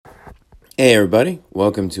Hey everybody,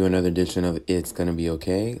 welcome to another edition of It's Gonna Be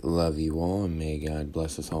Okay. Love you all, and may God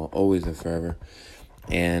bless us all, always and forever.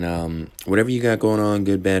 And whatever you got going on,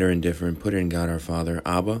 good, bad, or indifferent, put it in God our Father,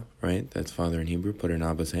 Abba, right? That's Father in Hebrew. Put it in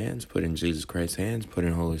Abba's hands, put it in Jesus Christ's hands, put it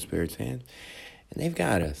in Holy Spirit's hands. And they've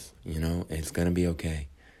got us, it's gonna be okay.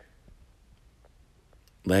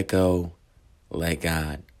 Let go, let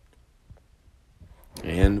God.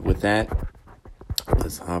 And with that,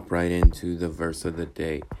 let's hop right into the verse of the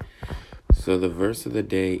day. So the verse of the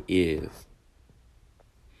day is,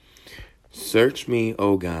 "Search me,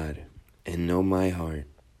 O God, and know my heart.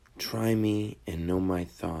 Try me and know my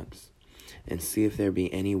thoughts, and see if there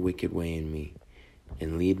be any wicked way in me,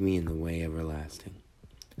 and lead me in the way everlasting."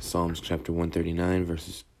 Psalms chapter 139,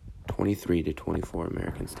 verses 23 to 24,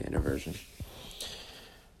 American Standard Version.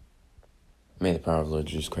 May the power of Lord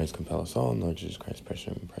Jesus Christ compel us all, and Lord Jesus Christ, precious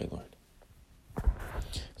name, we pray, Lord.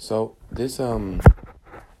 So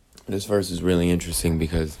this verse is really interesting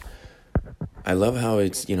because I love how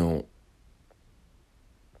it's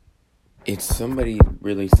somebody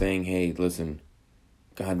really saying, hey, listen,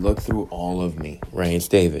 God, look through all of me, right? It's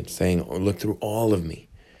David saying, look through all of me,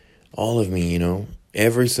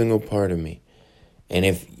 every single part of me. And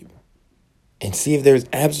see if there's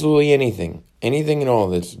absolutely anything at all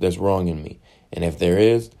that's wrong in me. And if there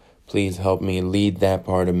is, please help me lead that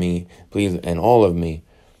part of me, please, and all of me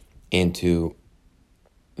into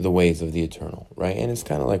the ways of the eternal, right? And it's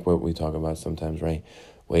kind of like what we talk about sometimes, right?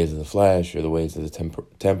 Ways of the flesh or the ways of the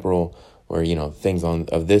temporal, or things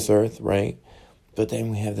of this earth, right? But then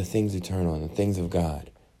we have the things eternal and the things of God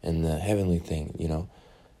and the heavenly thing,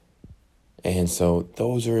 And so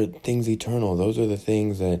those are things eternal. Those are the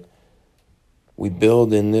things that we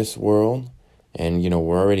build in this world, and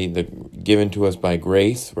we're already given to us by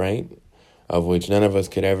grace, right? Of which none of us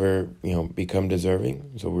could ever, become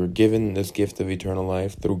deserving. So we're given this gift of eternal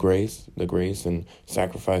life through grace, the grace and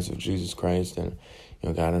sacrifice of Jesus Christ and,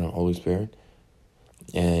 God and the Holy Spirit.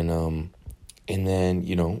 And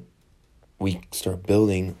then, we start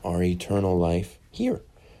building our eternal life here,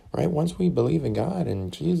 right? Once we believe in God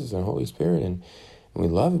and Jesus and Holy Spirit and we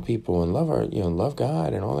love people and love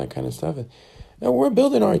God and all that kind of stuff, and we're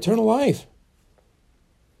building our eternal life.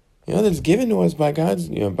 That's given to us by God's,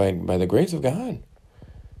 by the grace of God.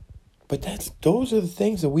 But those are the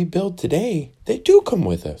things that we build today. They do come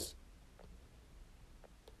with us.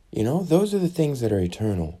 Those are the things that are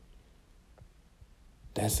eternal.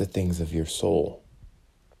 That's the things of your soul.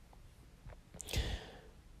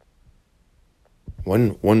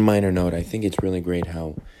 One minor note, I think it's really great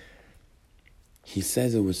how he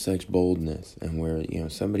says it with such boldness, and where,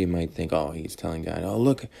 somebody might think, oh, he's telling God, oh,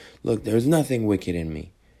 look, there's nothing wicked in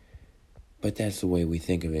me. But that's the way we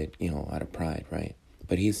think of it, out of pride, right?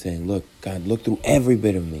 But he's saying, look, God, look through every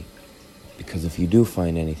bit of me. Because if you do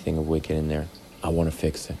find anything of wicked in there, I want to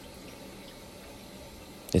fix it.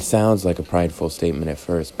 It sounds like a prideful statement at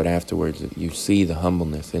first, but afterwards you see the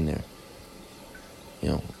humbleness in there.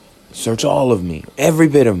 Search all of me, every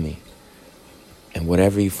bit of me. And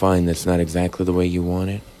whatever you find that's not exactly the way you want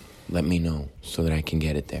it, let me know so that I can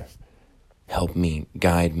get it there. Help me,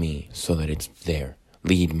 guide me so that it's there.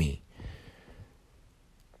 Lead me.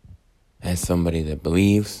 As somebody that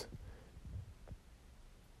believes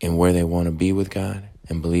in where they want to be with God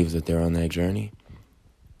and believes that they're on that journey,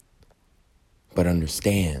 but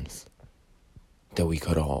understands that we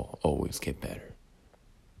could all always get better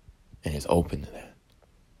and is open to that.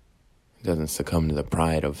 It doesn't succumb to the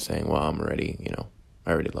pride of saying, well, I'm already,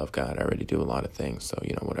 I already love God. I already do a lot of things, so,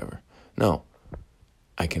 whatever. No,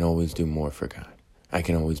 I can always do more for God. I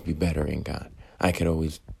can always be better in God. I can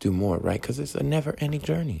always do more, right? Because it's a never-ending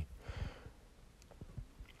journey.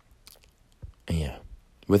 Yeah,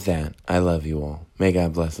 with that, I love you all. May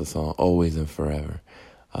God bless us all, always and forever.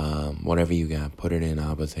 Whatever you got, put it in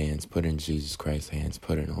Abba's hands, put it in Jesus Christ's hands,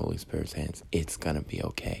 put it in the Holy Spirit's hands. It's going to be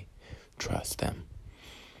okay. Trust them.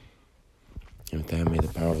 And with that, may the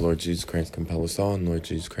power of Lord Jesus Christ compel us all, and Lord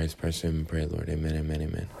Jesus Christ, precious name, we pray, Lord. Amen, amen,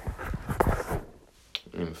 amen.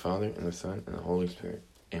 In the name of the Father, and the Son, and the Holy Spirit.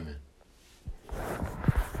 Amen.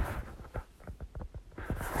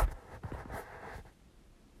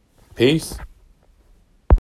 Peace.